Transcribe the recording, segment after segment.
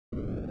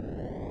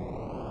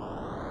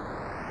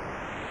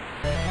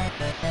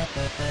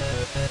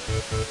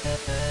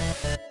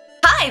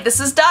Hi, this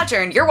is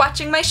Dodger, and you're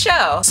watching my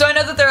show. So I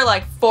know that there are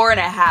like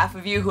 4.5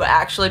 of you who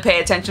actually pay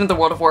attention to the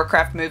World of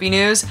Warcraft movie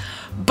news,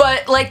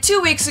 but like 2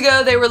 weeks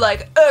ago they were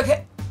like,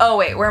 okay, oh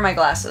wait, where are my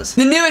glasses?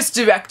 The newest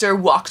director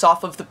walked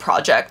off of the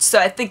project, so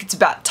I think it's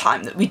about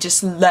time that we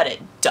just let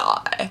it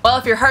die. Well,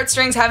 if your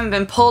heartstrings haven't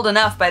been pulled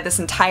enough by this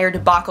entire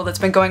debacle that's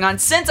been going on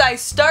since I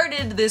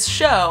started this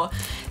show,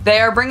 they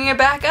are bringing it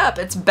back up.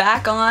 It's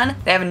back on,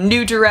 they have a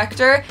new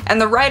director, and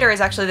the writer is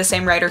actually the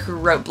same writer who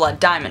wrote Blood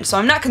Diamond. So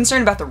I'm not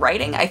concerned about the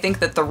writing. I think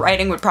that the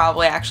writing would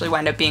probably actually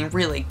wind up being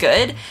really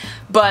good,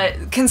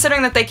 but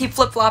considering that they keep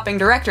flip-flopping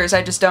directors,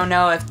 I just don't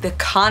know if the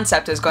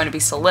concept is going to be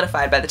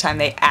solidified by the time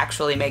they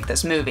actually make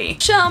this movie.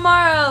 Shell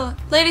Morrow,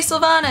 Lady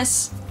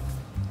Sylvanas,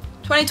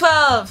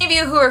 2012. Any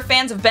of you who are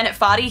fans of Bennett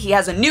Foddy, he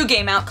has a new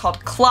game out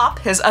called CLOP.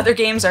 His other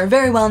games are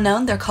very well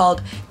known. They're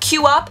called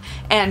QOP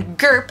and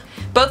GURP,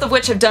 both of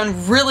which have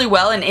done really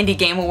well in Indie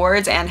Game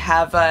Awards and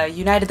have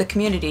united the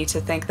community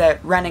to think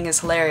that running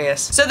is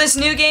hilarious. So this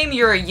new game,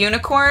 you're a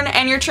unicorn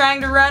and you're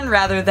trying to run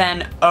rather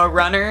than a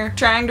runner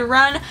trying to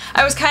run.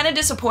 I was kind of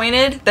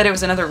disappointed that it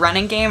was another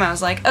running game. I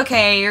was like,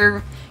 okay,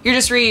 you're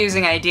just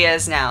reusing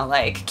ideas now.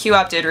 Like,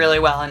 QOP did really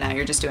well and now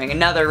you're just doing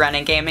another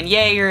running game and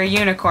yay, you're a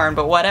unicorn,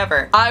 but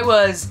whatever. I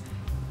was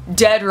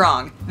dead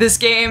wrong. This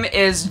game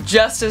is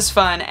just as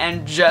fun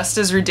and just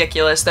as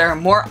ridiculous. There are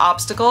more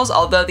obstacles,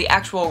 although the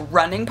actual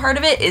running part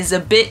of it is a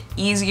bit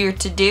easier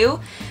to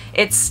do.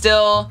 It's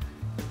still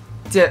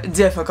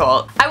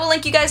difficult. I will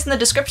link you guys in the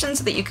description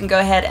so that you can go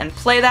ahead and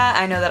play that.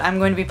 I know that I'm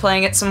going to be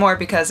playing it some more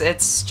because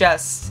it's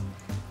just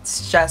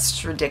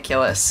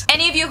ridiculous.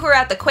 Any of you who are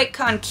at the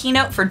Quakecon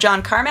keynote for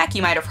John Carmack,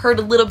 you might have heard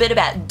a little bit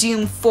about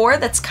Doom 4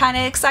 that's kind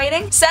of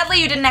exciting.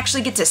 Sadly, you didn't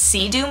actually get to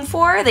see Doom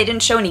 4. They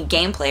didn't show any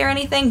gameplay or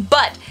anything,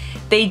 but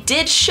they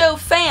did show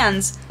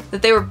fans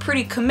that they were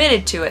pretty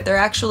committed to it. They're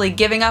actually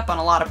giving up on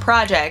a lot of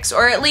projects,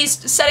 or at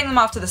least setting them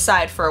off to the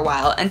side for a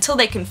while until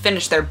they can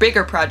finish their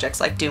bigger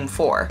projects like Doom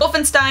 4.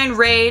 Wolfenstein,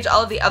 Rage,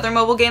 all of the other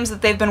mobile games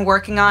that they've been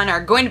working on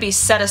are going to be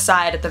set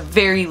aside at the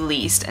very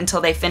least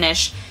until they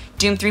finish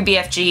Doom 3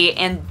 BFG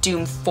and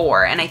Doom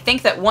 4, and I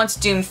think that once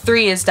Doom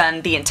 3 is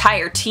done, the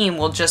entire team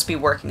will just be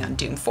working on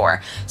Doom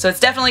 4. So it's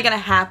definitely gonna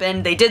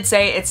happen. They did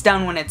say it's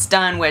done when it's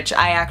done, which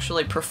I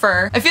actually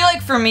prefer. I feel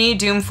like for me,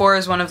 Doom 4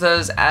 is one of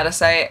those out of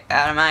sight,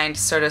 out of mind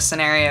sort of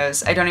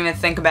scenarios. I don't even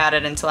think about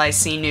it until I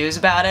see news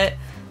about it,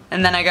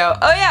 and then I go,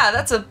 oh yeah,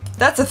 that's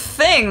a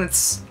thing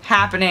that's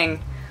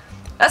happening.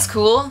 That's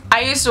cool.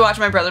 I used to watch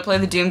my brother play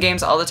the Doom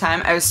games all the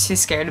time. I was too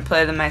scared to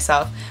play them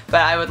myself,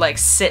 but I would like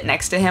sit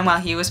next to him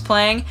while he was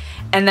playing,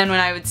 and then when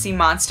I would see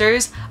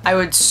monsters, I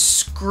would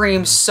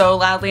scream so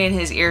loudly in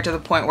his ear to the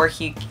point where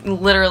he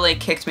literally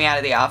kicked me out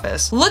of the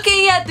office.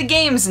 Looking at the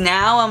games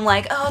now, I'm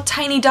like, oh,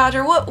 Tiny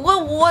Dodger, what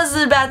was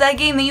it about that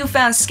game that you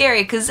found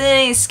scary? Cause it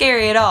ain't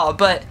scary at all,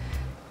 but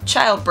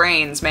child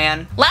brains,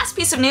 man. Last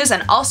piece of news,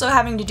 and also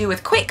having to do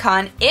with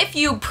Quakecon, if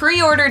you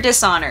pre-order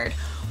Dishonored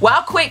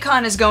while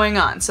Quakecon is going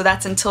on, so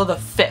that's until the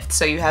 5th,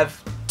 so you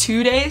have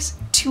 2 days,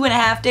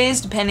 2.5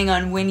 days, depending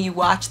on when you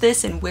watch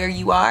this and where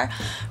you are.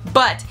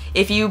 But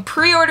if you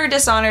pre-order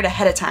Dishonored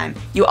ahead of time,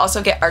 you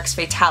also get Arx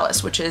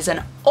Fatalis, which is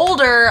an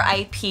older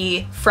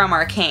IP from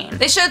Arcane.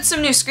 They showed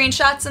some new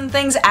screenshots and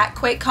things at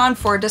Quakecon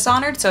for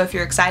Dishonored, so if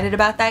you're excited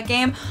about that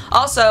game.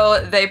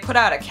 Also, they put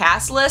out a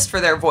cast list for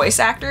their voice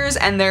actors,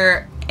 and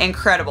they're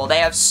incredible. They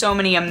have so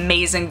many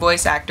amazing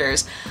voice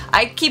actors.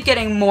 I keep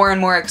getting more and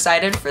more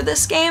excited for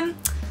this game.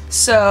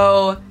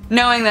 So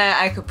knowing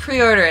that I could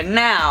pre-order it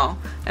now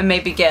and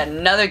maybe get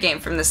another game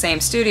from the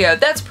same studio,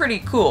 that's pretty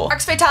cool.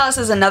 Arx Fatalis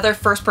is another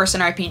first-person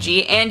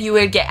RPG, and you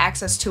would get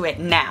access to it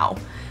now.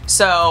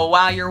 So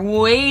while you're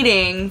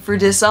waiting for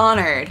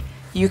Dishonored,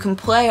 you can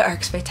play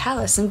Arx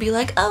Fatalis and be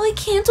like, oh, I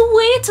can't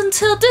wait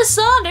until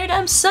Dishonored,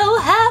 I'm so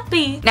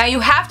happy. Now you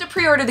have to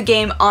pre-order the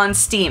game on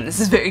Steam. This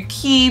is a very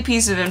key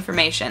piece of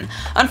information.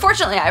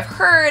 Unfortunately, I've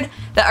heard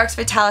that Arx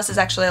Fatalis is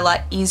actually a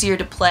lot easier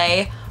to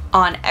play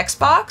on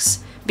Xbox,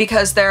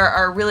 because there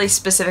are really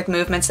specific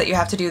movements that you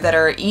have to do that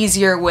are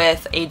easier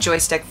with a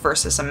joystick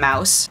versus a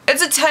mouse.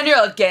 It's a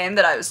 10-year-old game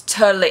that I was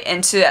totally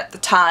into at the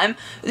time.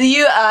 The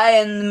UI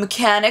and the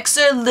mechanics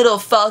are a little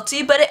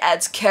faulty, but it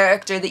adds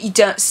character that you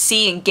don't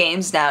see in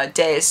games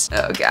nowadays.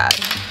 Oh god.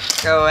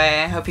 Go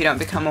away. I hope you don't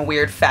become a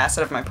weird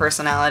facet of my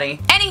personality.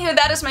 Anywho,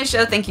 that is my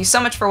show. Thank you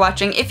so much for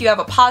watching. If you have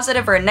a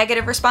positive or a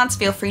negative response,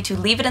 feel free to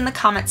leave it in the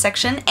comment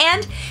section.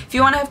 And if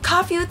you want to have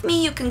coffee with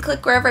me, you can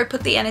click wherever I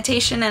put the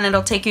annotation and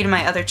it'll take you to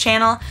my other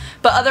channel.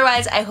 But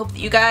otherwise, I hope that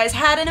you guys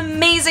had an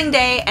amazing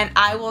day, and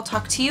I will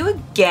talk to you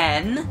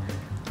again.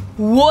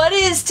 What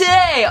is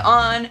today?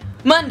 On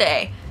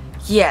Monday.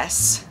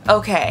 Yes.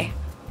 Okay.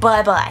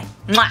 Bye-bye.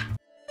 Mwah.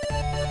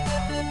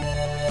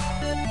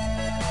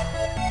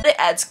 It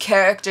adds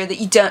character that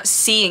you don't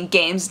see in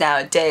games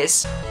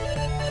nowadays.